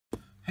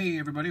Hey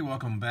everybody,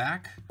 welcome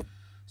back.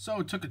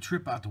 So took a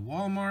trip out to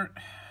Walmart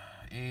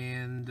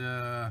and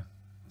the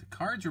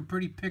cards were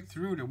pretty picked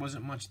through. There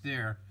wasn't much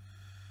there,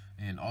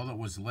 and all that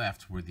was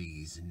left were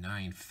these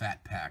 9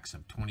 fat packs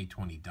of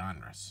 2020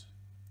 Donruss.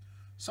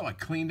 So I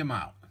cleaned them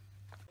out.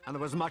 And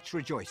there was much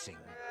rejoicing.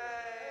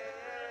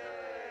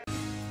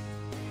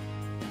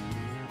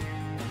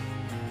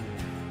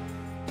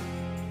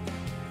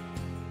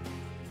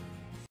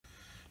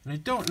 And I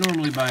don't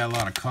normally buy a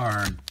lot of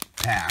card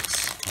packs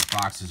or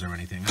boxes or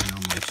anything. I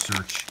normally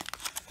search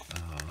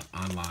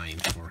online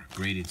for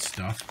graded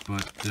stuff,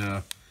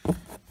 but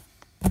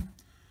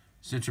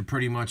since we're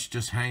pretty much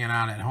just hanging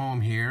out at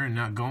home here and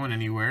not going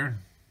anywhere,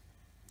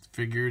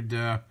 figured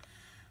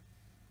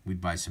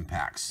we'd buy some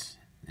packs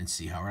and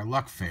see how our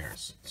luck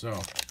fares. So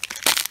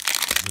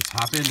let's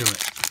hop into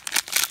it.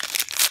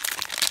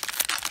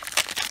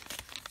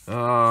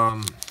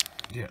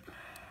 Yeah,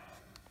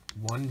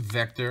 1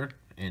 vector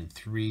and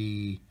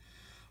 3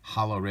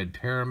 hollow red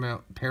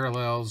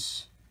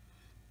parallels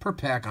per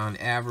pack on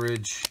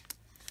average.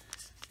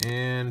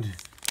 And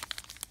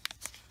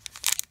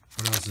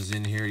what else is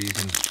in here? You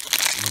can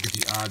look at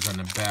the odds on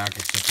the back,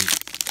 except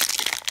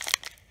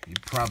you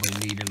probably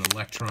need an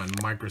electron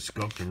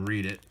microscope to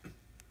read it.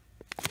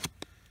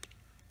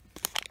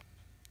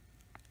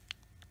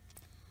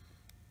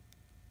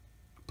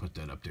 I'll put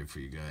that up there for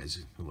you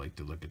guys who like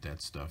to look at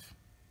that stuff.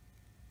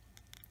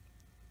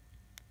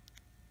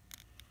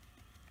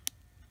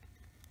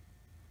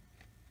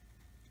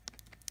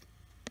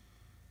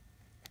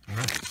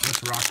 Alright,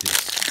 let's rock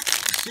this.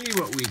 See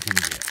what we can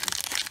get.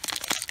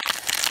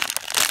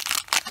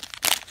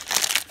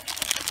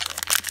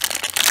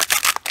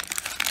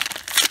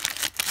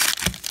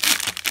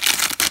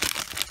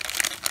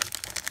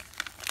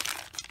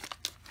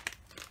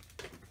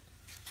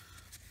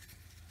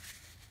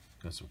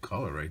 Got some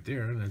color right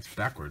there, and it's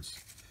backwards.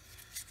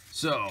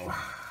 So,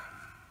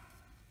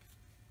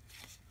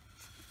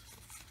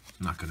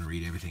 I'm not going to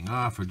read everything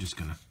off. We're just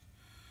going to...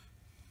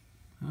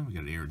 Oh, we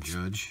got Air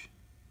Judge.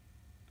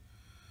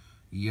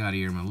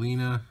 Yadier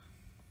Molina,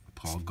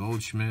 Paul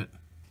Goldschmidt,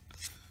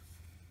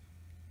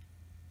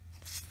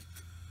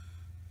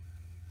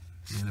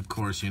 and of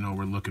course, you know,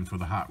 we're looking for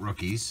the hot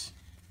rookies.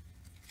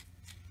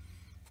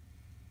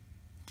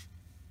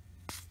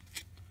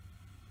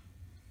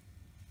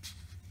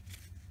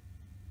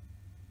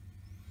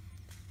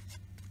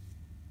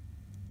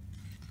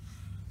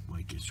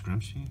 Mike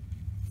Scrumpsy.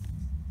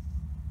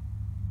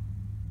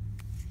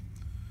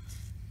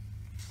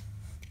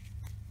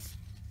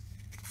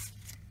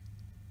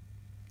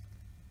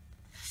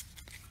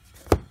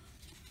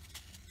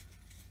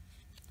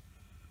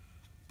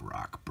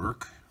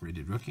 Burke,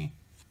 rated rookie.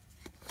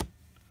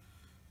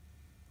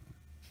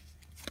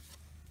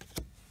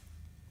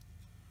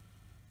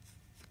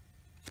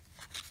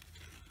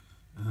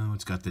 Oh,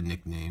 it's got the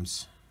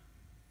nicknames.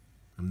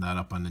 I'm not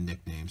up on the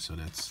nicknames, so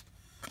that's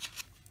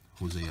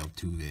Jose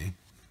Altuve.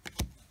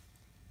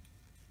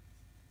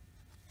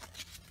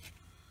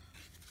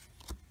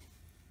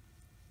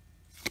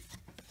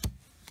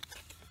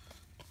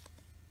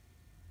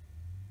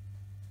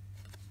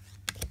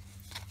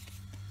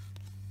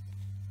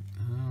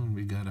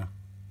 We got a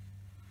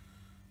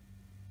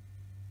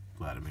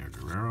Vladimir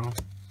Guerrero.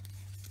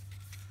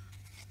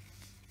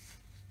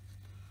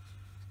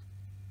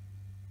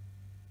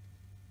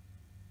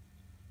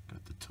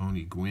 Got the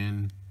Tony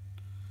Gwynn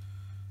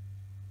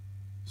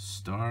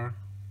star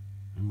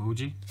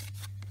emoji.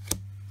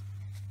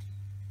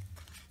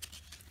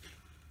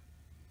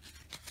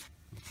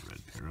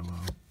 Red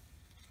parallel.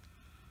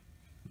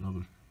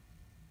 Another.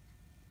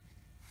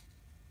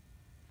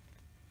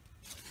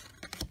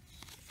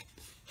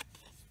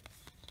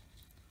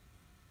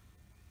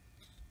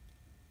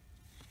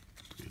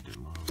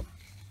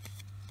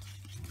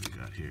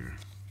 Here.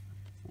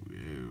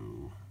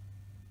 Whoa.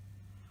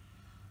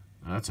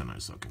 That's a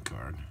nice looking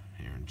card.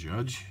 Aaron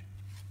Judge.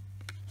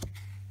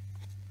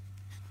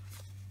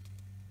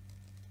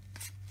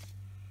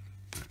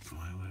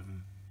 Fly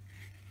 11.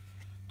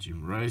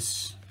 Jim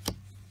Rice.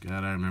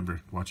 God, I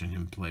remember watching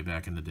him play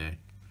back in the day.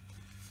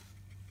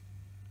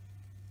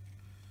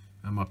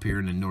 I'm up here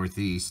in the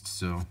Northeast,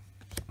 so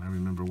I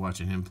remember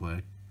watching him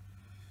play.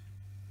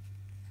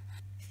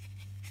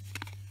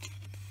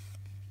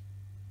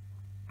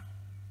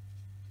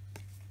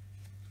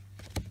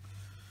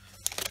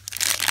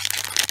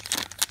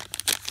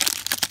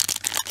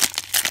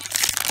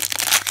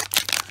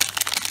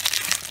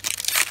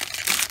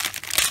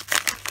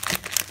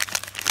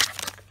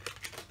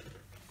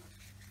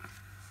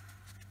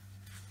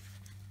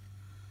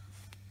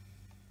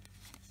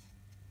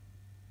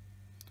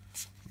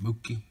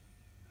 Mookie,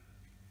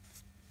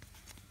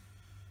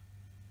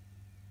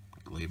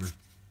 Glaber,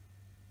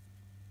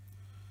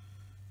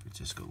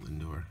 Francisco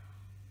Lindor,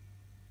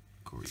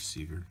 Corey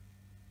Seager,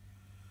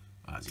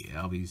 Ozzie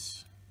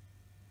Albies,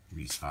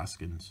 Rhys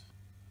Hoskins,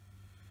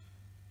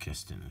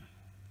 Keston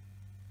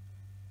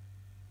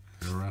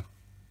Hiura,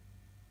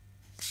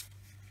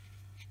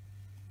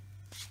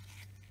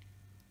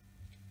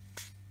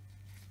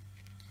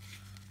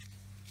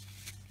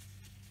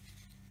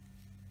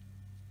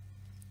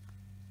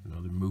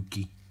 Another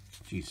Mookie.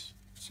 Jeez,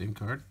 same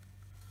card.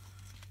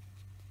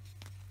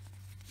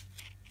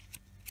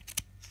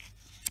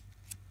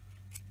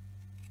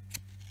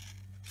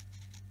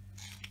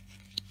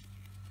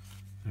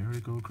 Did I already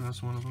go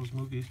across one of those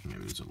Mookies?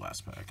 Maybe it was the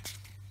last pack.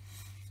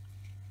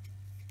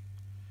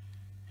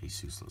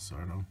 Jesus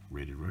Luzardo,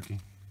 rated rookie.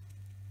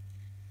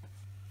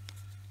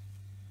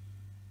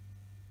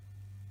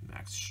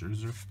 Max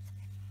Scherzer.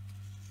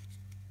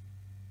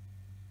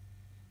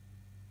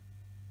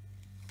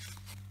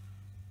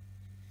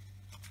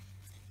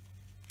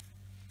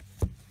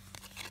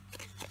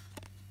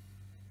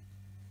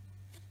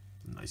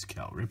 Nice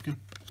Cal Ripken.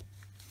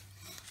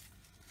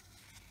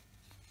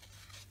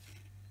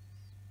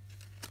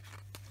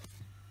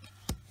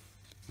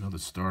 Another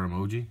star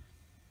emoji.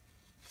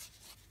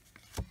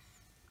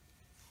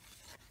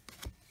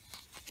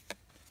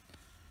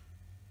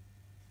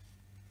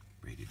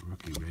 Rated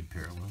rookie, red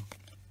parallel.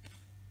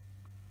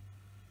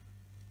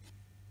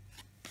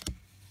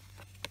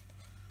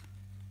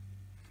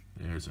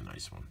 There's a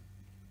nice one.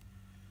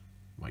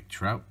 Mike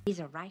Trout. He's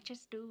a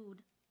righteous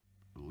dude.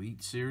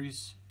 Elite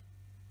Series.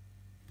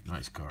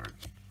 Nice card.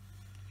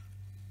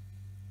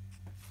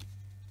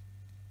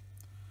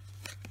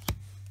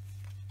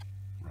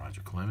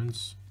 Roger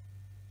Clemens.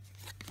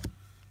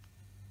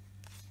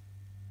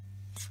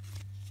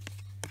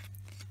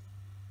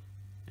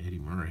 Eddie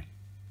Murray.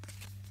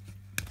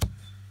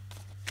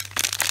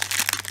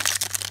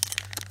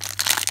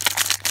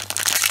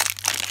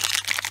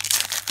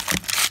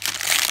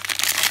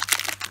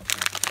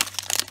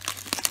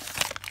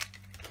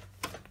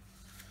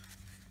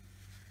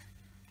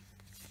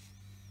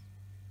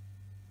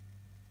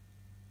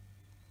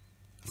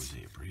 Jose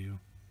Abreu.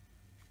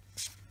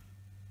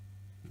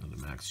 Another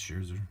Max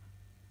Scherzer.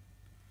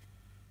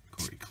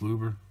 Corey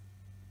Kluber.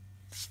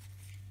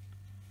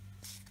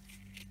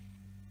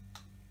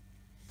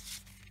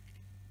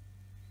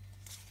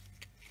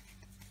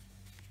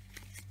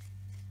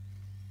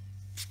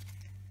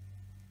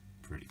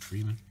 Freddie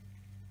Freeman.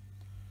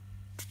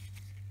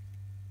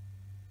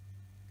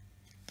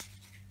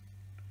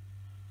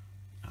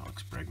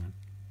 Alex Bregman.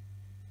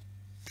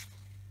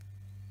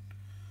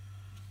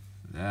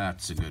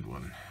 That's a good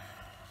one.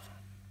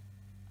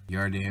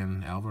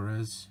 Yardan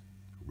Alvarez,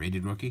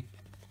 rated rookie.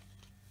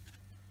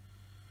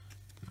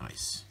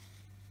 Nice.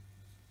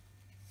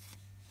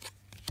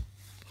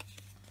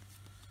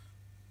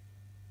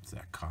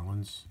 Zach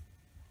Collins,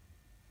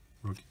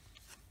 rookie.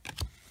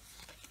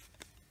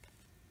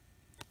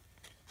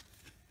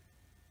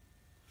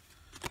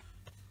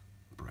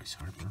 Bryce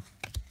Harper.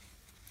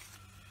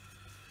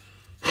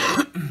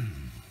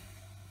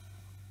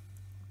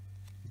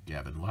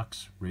 Gavin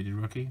Lux, rated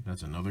rookie.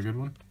 That's another good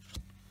one.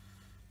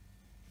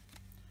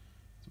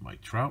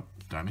 Mike Trout,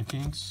 Diamond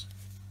Kings.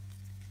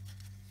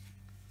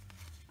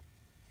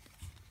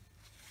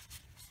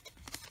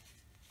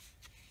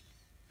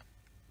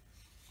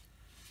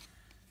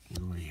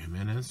 Eloy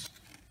Jimenez,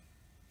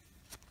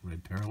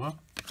 red parallel.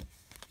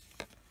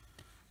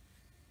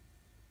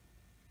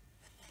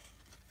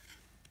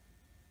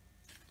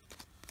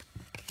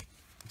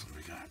 What do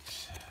we got?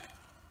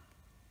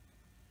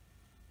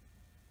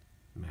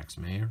 Max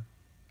Mayer,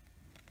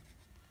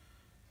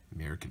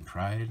 American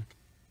Pride.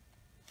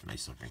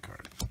 Nice looking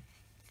card.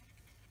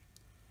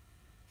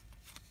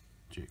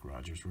 Jake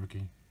Rogers,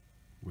 rookie.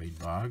 Wade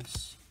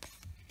Boggs.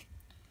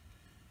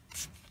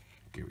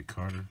 Gary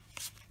Carter.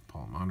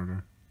 Paul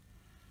Molitor.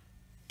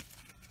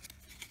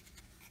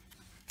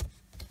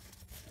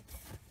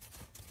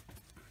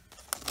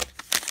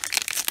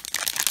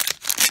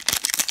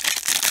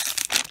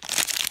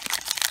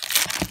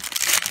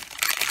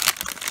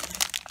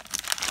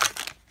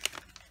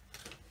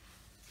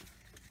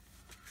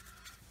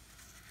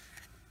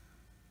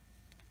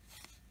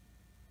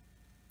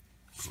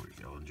 Corey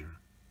Bellinger.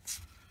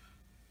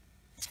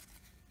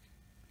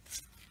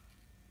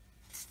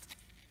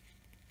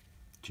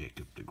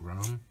 Jacob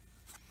deGrom.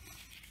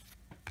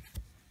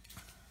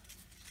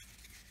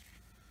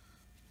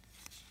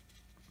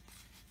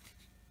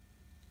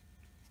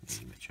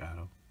 Manny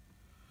Machado.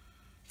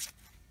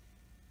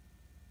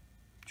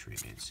 Trey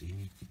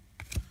Mancini.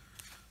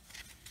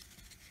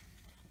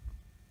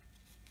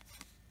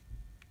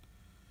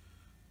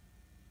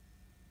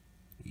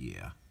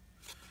 Yeah.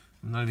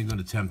 I'm not even going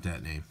to attempt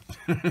that name.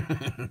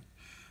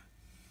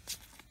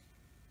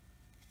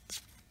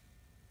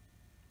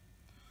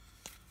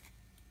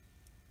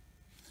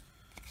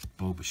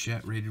 Bo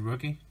Bichette, rated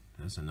rookie.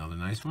 That's another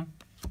nice one.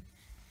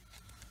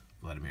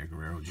 Vladimir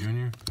Guerrero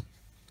Jr.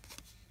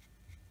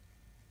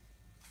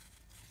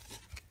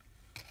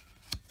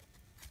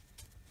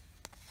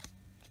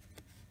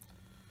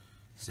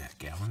 Zach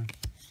Gallen.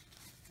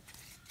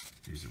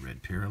 Here's the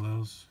red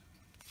parallels.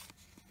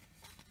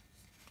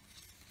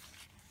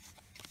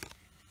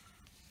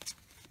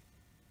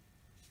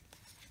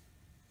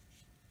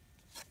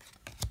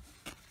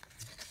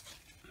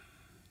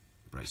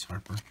 Bryce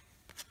Harper.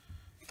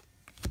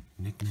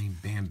 Nickname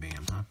Bam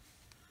Bam, huh?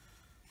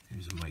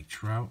 Here's a Mike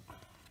Trout.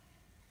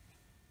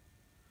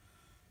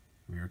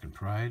 American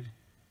Pride.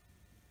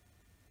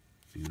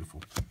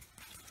 Beautiful.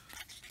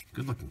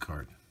 Good looking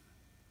card.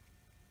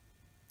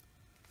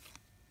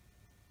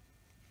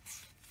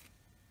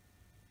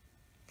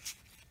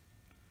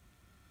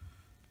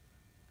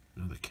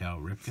 Another Cal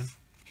Ripken.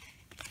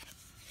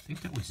 I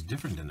think that was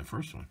different than the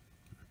first one.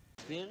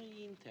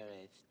 Very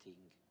interesting.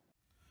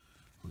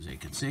 Jose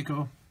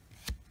Canseco.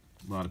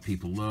 A lot of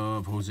people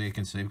love Jose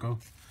Canseco.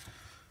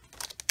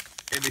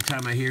 Every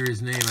time I hear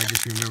his name, I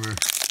just remember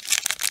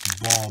the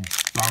ball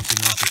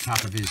bouncing off the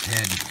top of his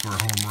head for a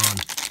home run.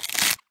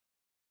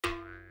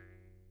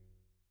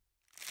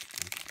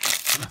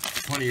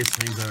 Funniest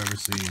things I've ever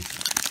seen.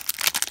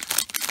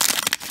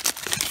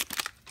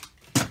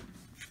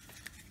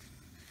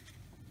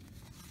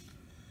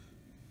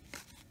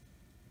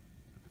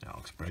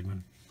 Alex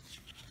Bregman.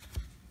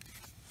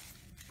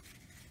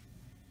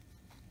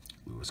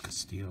 Luis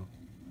Castillo.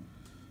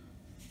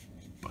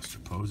 Buster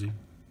Posey.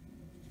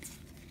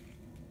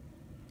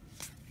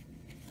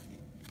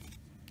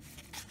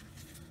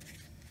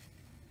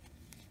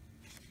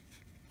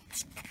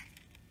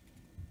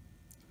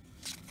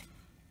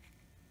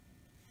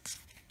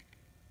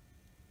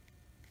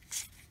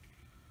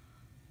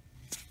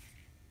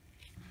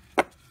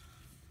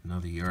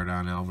 Another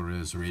Yordan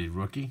Alvarez rated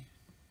rookie.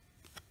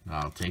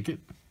 I'll take it.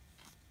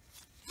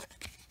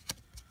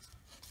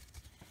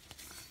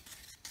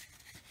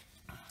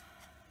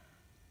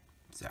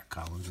 Zach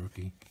Collins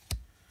rookie.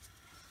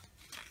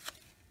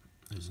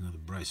 There's another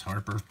Bryce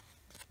Harper.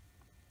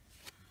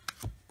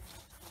 I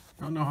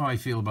don't know how I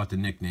feel about the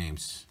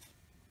nicknames.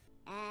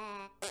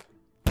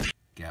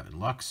 Gavin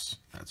Lux.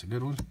 That's a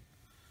good one.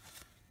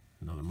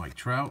 Another Mike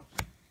Trout.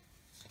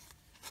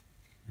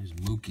 There's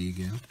Mookie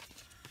again.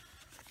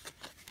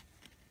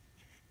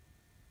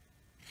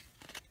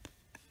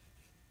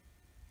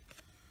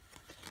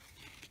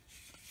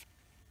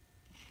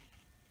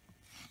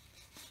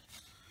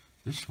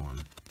 This one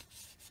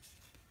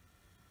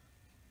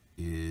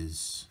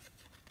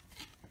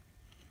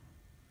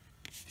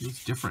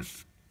feels different,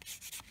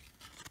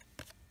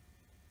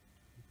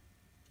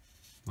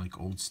 like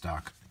old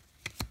stock.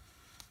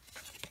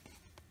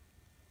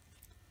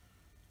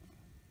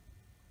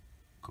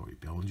 Corey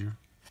Bellinger,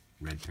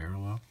 red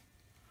parallel.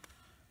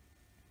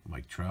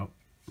 Mike Trout,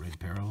 red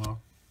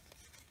parallel.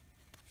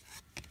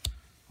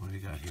 What do we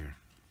got here?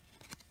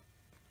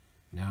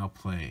 Now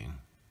playing.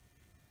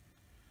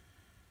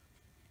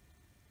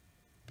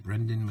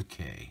 Brendan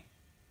McKay.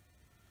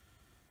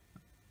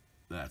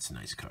 That's a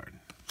nice card.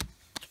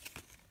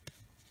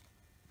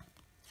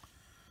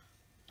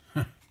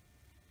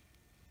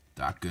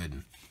 Doc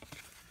Gooden.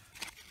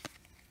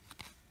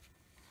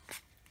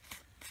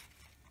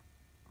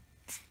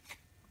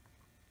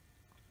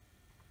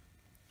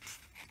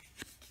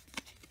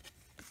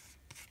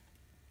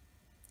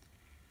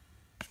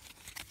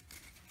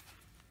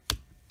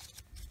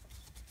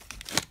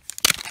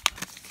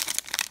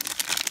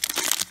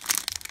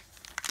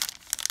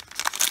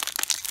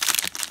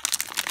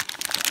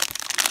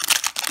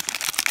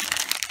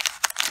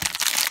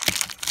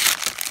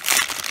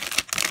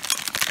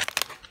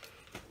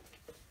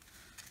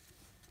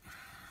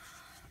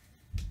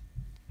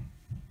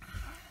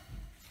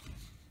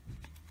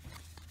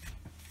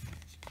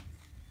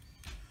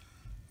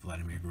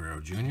 Vladimir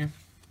Guerrero Jr.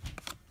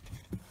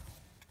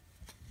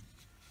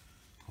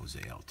 Jose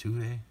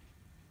Altuve.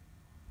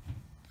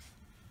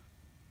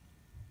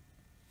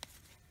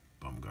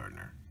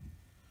 Bumgarner.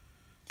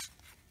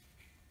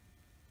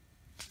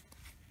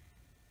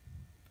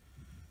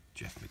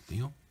 Jeff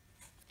McNeil.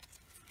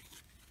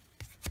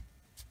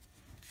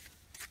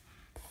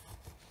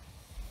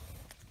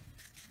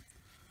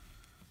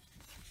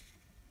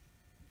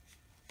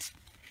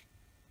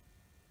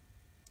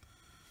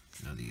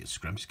 Another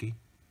Skremski.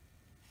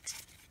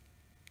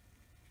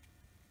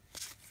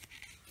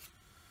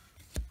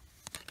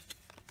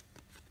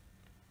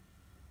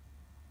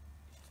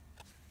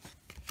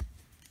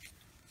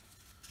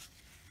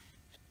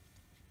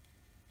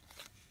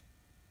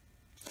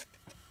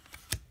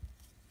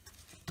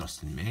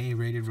 Dustin May,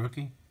 rated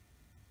rookie.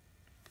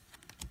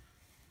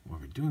 Well,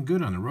 we're doing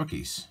good on the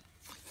rookies.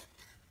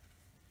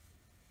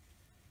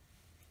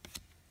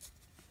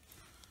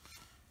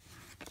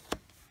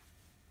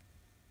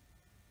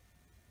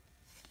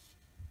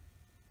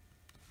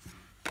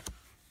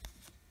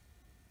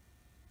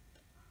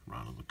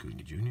 Ronald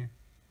Acuna Jr.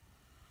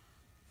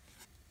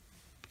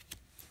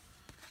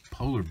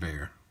 Polar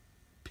Bear.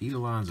 Pete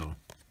Alonso.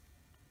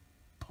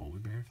 Polar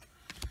Bear.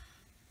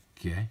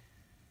 Okay.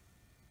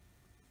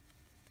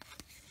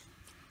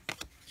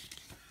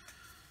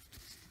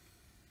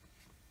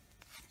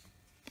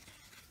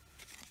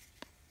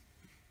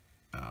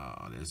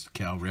 There's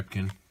Cal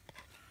Ripken,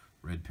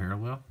 red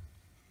parallel.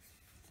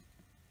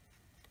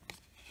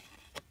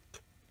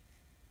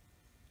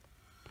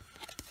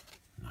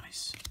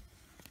 Nice.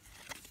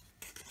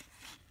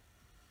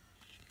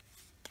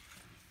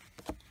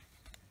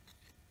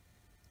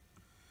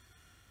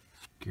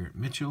 Garrett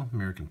Mitchell,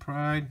 American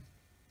Pride.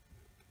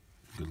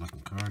 Good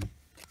looking card.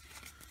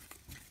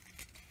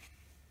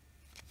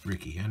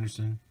 Ricky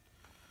Henderson,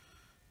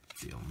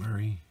 Dale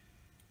Murray.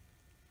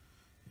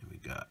 And we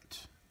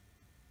got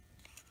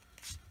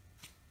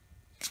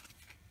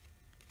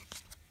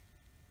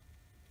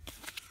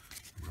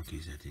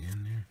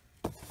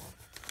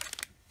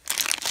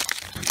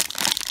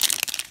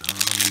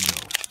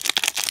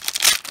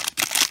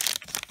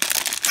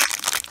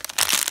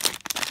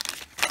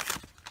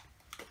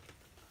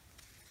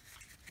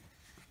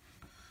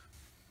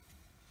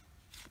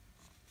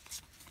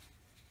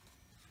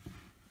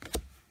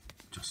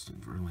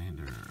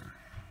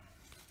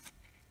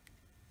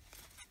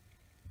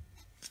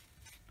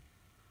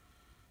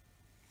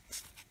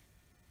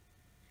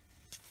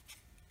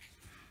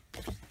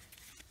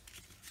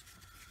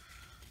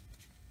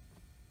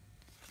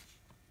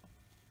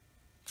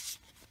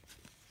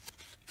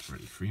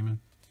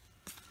Freeman,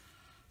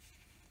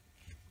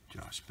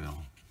 Josh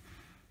Bell,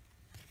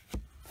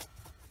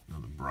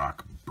 another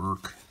Brock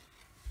Burke,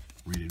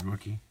 rated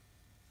rookie,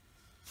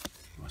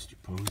 Buster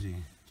Posey,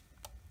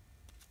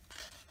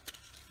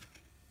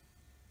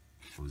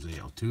 Jose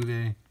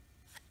Altuve,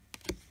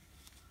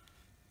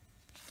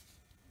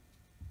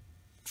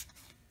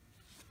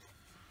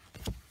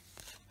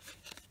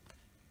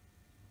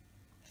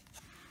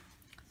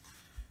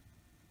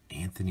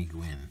 Anthony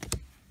Gwynn,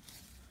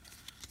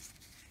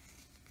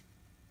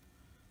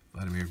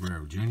 Vladimir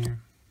Guerrero Jr.,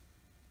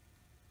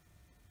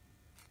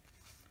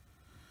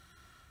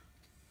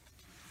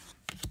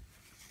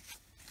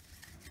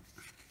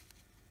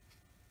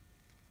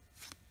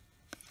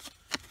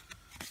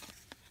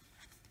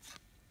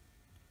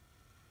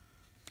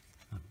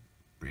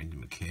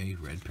 Brandon McKay,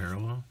 red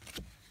parallel,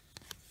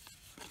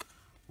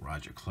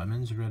 Roger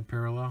Clemens, red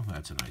parallel.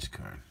 That's a nice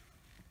card.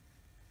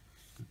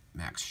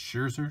 Max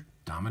Scherzer,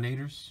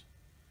 Dominators.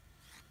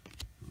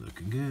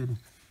 Looking good.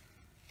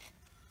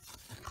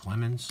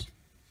 Clemens.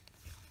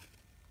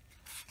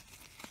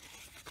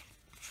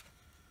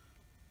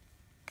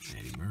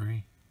 Eddie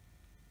Murray.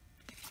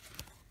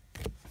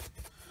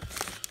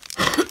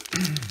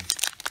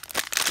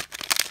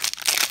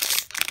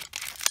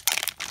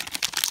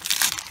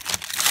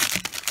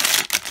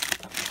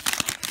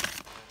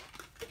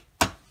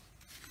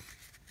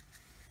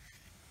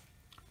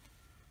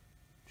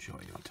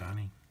 Shohei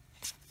Ohtani.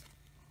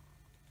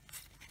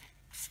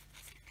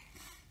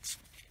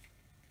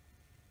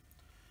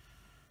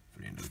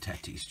 Fernando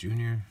Tatis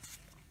Jr.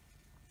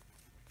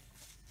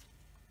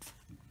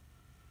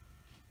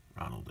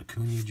 Ronald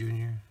Acuna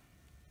Jr.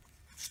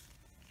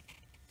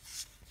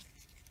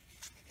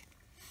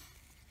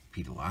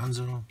 Pete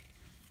Alonso.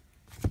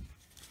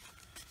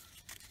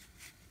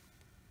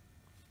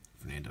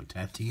 Fernando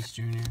Tatis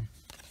Jr.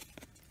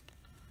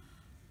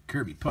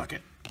 Kirby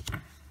Puckett.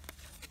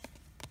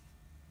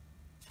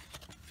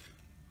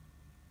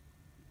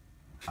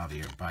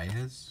 Javier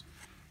Baez.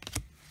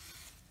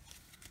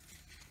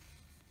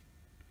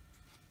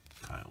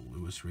 Kyle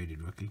Lewis,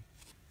 rated rookie.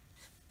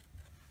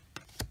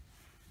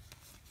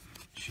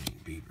 Shane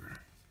Bieber.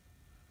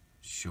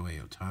 Shohei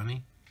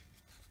Ohtani.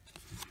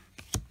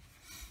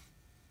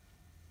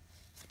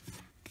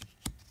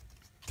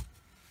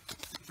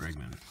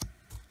 Bregman.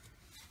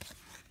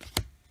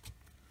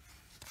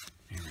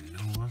 Aaron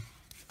Nola.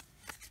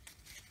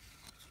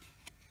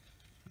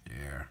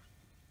 There.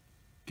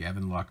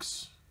 Gavin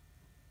Lux.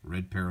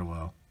 Red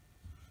parallel.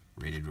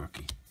 Rated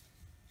rookie.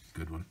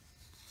 Good one.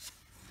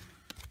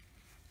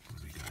 What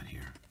do we got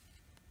here?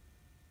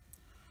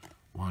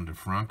 Wander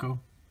Franco.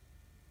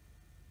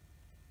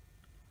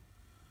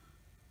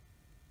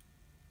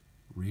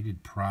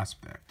 Rated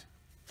prospect.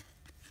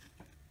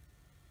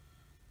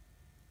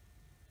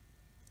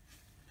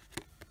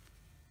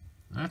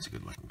 That's a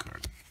good looking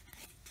card.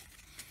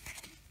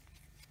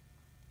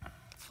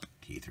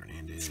 Keith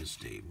Hernandez,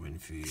 Dave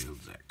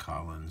Winfield, Zach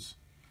Collins,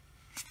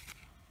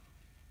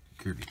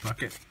 Kirby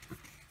Puckett.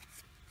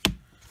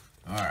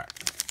 All right,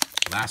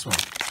 last one.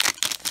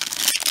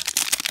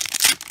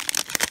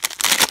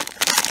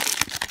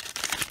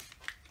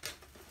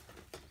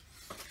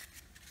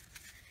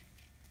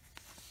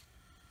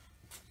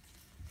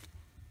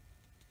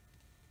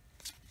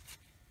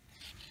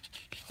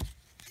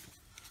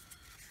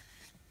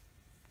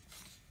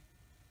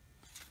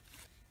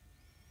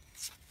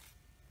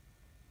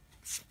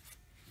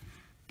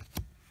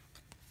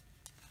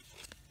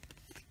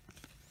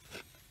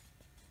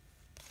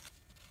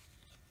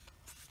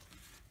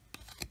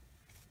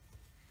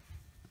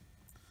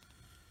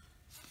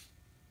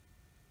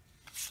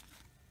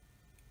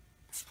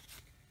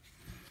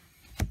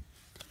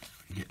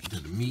 Getting to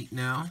the meat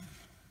now.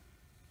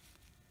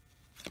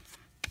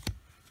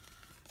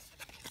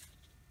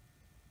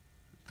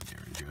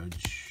 Aaron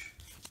Judge.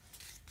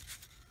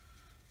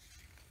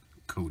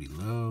 Cody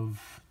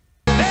Love.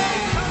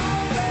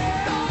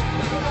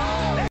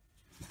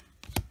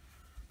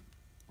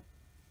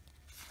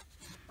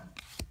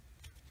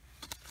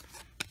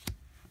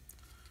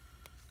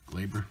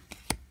 Glaber.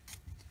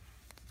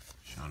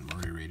 Sean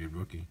Murray, rated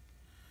rookie.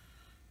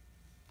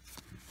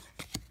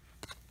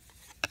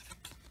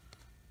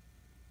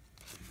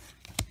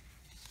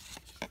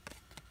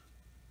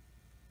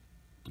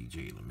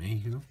 DJ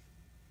LeMahieu,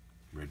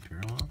 red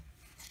parallel.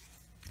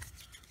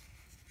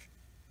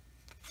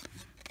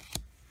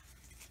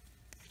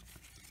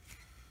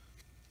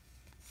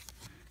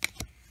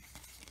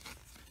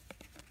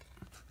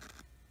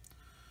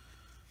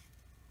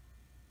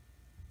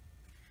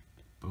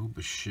 Bo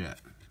Bichette.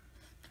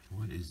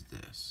 What is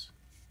this?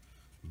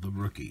 The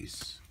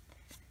Rookies.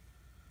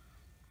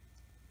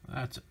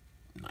 That's a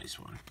nice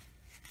one.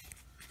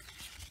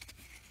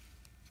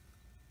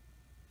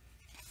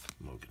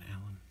 Logan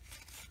Allen.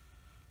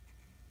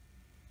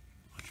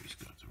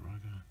 Scott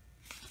Zaraga,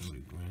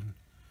 Tony Gwynn,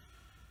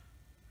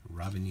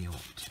 Robin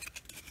Yount.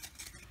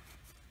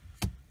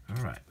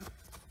 All right,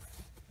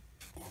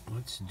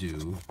 let's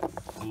do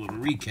a little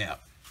recap.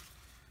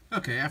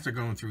 Okay, after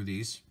going through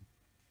these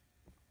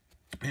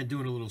and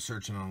doing a little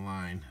searching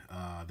online,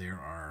 there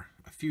are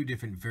a a few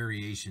different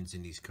variations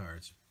in these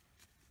cards.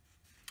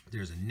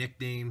 There's a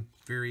nickname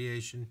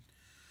variation,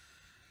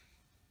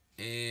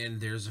 and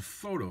there's a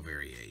photo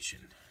variation.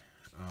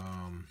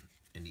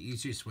 And the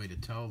easiest way to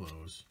tell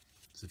those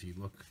is if you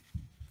look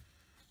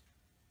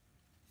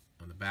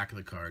on the back of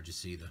the card, you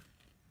see the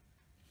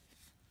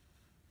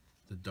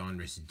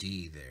Donruss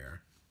D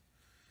there.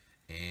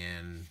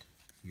 And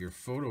your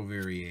photo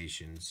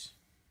variations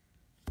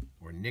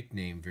or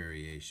nickname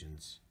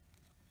variations,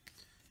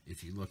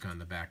 if you look on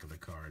the back of the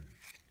card,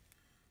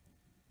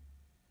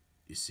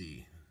 you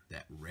see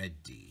that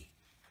red D.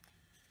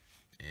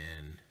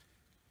 And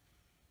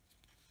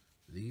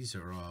these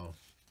are all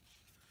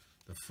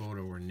the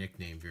photo or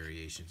nickname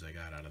variations I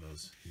got out of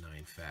those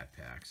 9 fat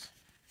packs.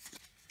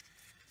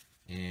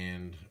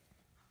 And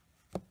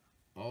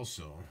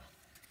also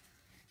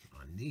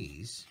on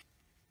these,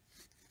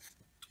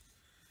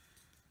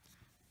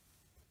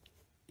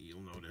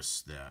 you'll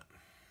notice that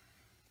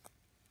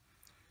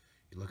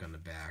you look on the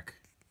back,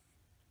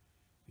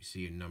 you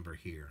see a number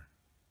here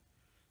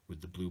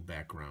with the blue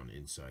background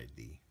inside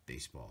the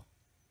baseball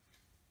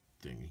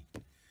thingy.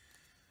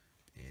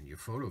 And your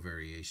photo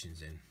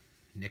variations and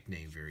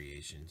nickname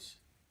variations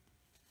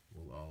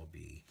will all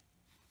be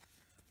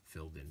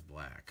filled in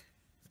black.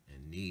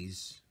 And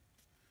these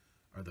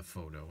are the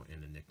photo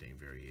and the nickname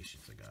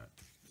variations I got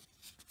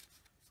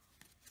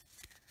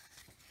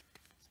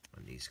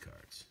on these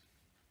cards.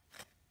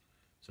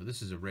 So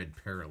this is a red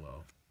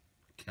parallel,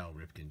 Cal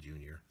Ripken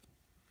Jr.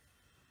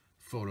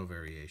 photo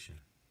variation.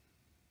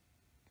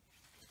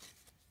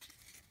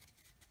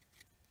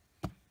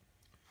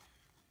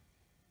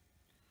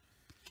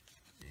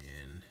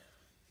 And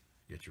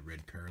you got your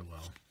red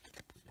parallel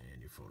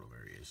and your photo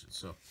variation.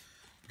 So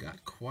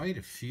got quite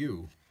a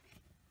few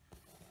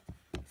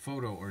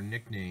photo or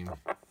nickname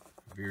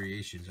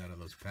variations out of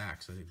those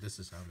packs. I think this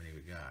is how many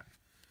we got.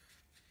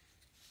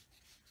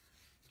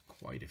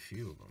 Quite a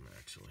few of them,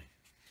 actually.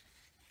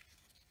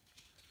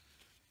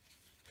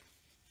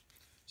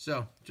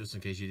 So, just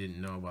in case you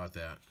didn't know about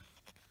that,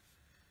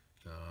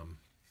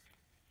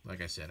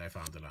 like I said, I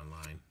found it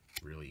online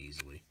really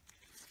easily.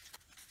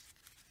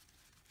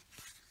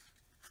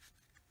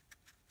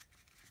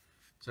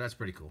 So that's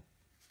pretty cool.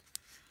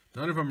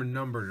 None of them are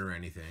numbered or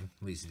anything,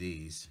 at least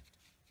these.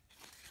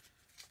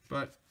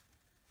 But,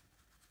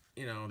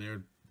 you know,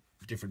 they're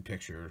a different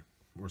picture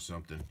or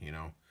something, you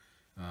know.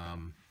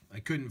 I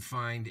couldn't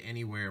find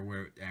anywhere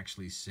where it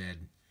actually said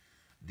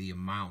the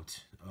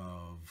amount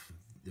of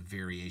the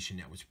variation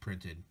that was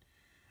printed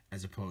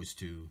as opposed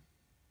to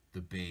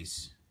the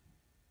base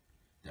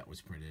that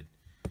was printed.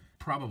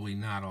 Probably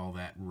not all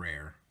that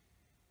rare.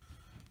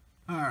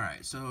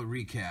 Alright, so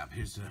recap.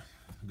 Here's the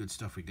good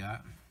stuff we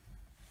got.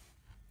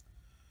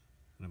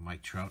 The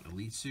Mike Trout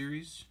Elite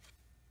Series,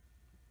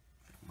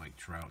 Mike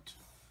Trout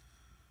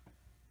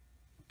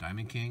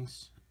Diamond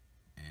Kings,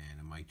 and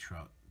a Mike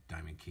Trout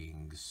Diamond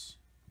Kings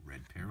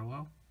Red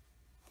Parallel.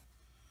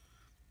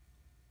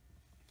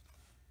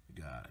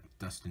 We got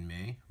Dustin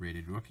May,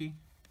 rated rookie.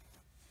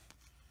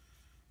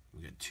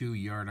 We got 2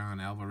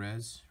 Yardon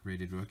Alvarez,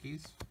 rated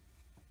rookies.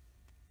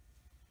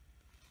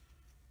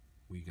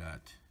 We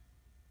got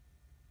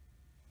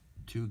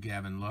 2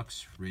 Gavin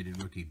Lux,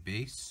 rated rookie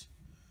base,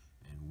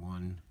 and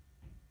 1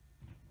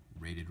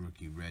 rated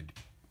rookie red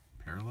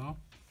parallel.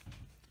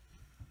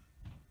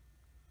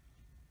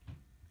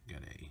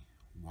 Got a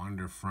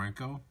Wander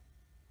Franco,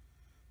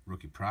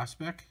 rookie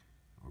prospect,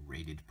 or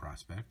rated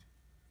prospect.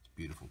 It's a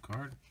beautiful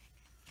card.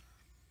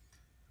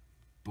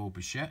 Bo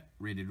Bichette,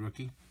 rated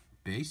rookie,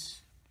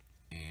 base,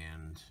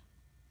 and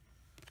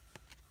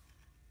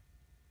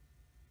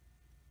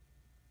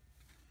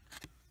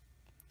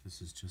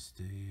this is just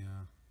a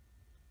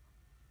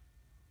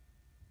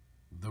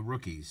the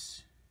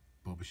rookies,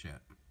 Bo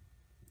Bichette.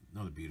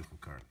 Another beautiful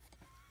card.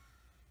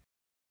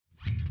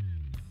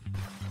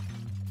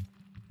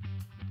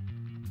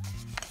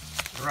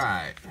 All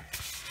right,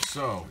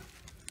 so,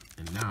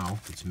 and now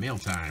it's mail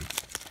time.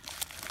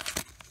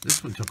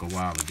 This one took a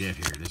while to get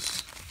here.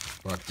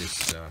 Bought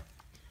this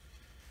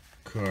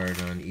card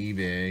on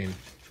eBay, and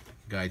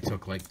guy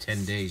took like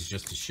 10 days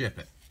just to ship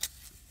it.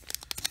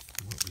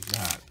 What we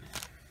got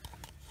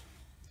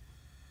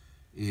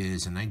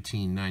is a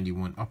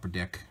 1991 Upper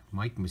Deck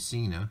Mike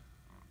Messina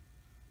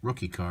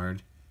rookie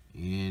card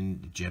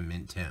in Gem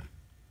Mint 10.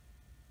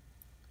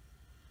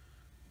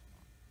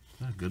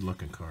 A good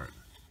looking card.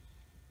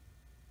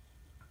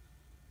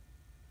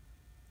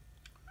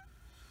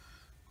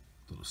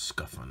 Little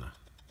scuff on the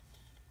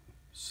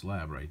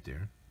slab right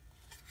there.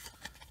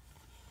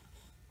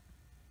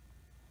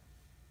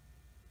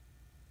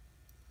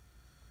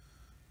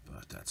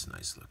 But that's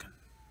nice looking.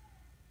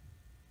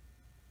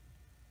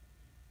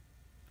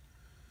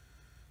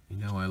 You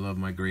know I love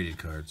my graded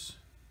cards.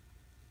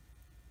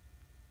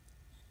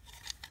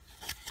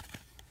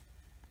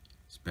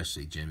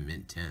 Especially Gem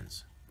Mint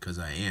 10s. Because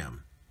I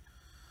am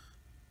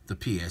the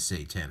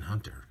PSA 10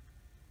 hunter.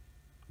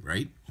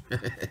 Right?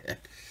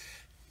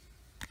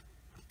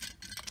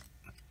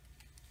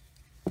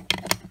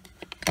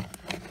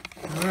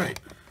 Alright.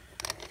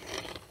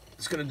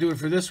 That's going to do it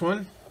for this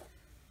one.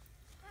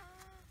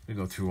 We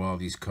go through all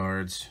these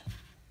cards,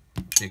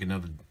 take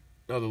another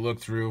look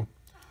through,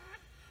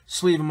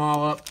 sleeve them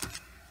all up,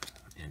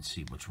 and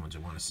see which ones I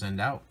want to send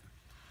out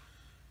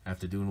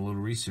after doing a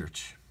little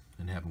research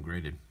and have them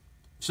graded.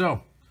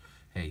 So,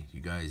 hey,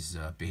 you guys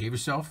behave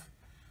yourself.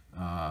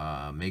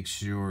 Make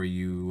sure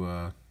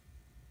you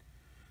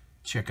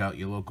check out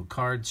your local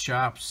card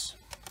shops.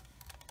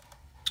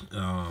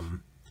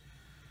 Throw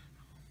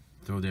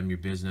them your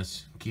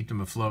business. Keep them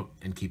afloat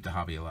and keep the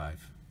hobby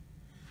alive.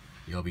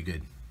 You'll be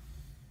good.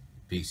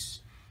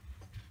 Peace.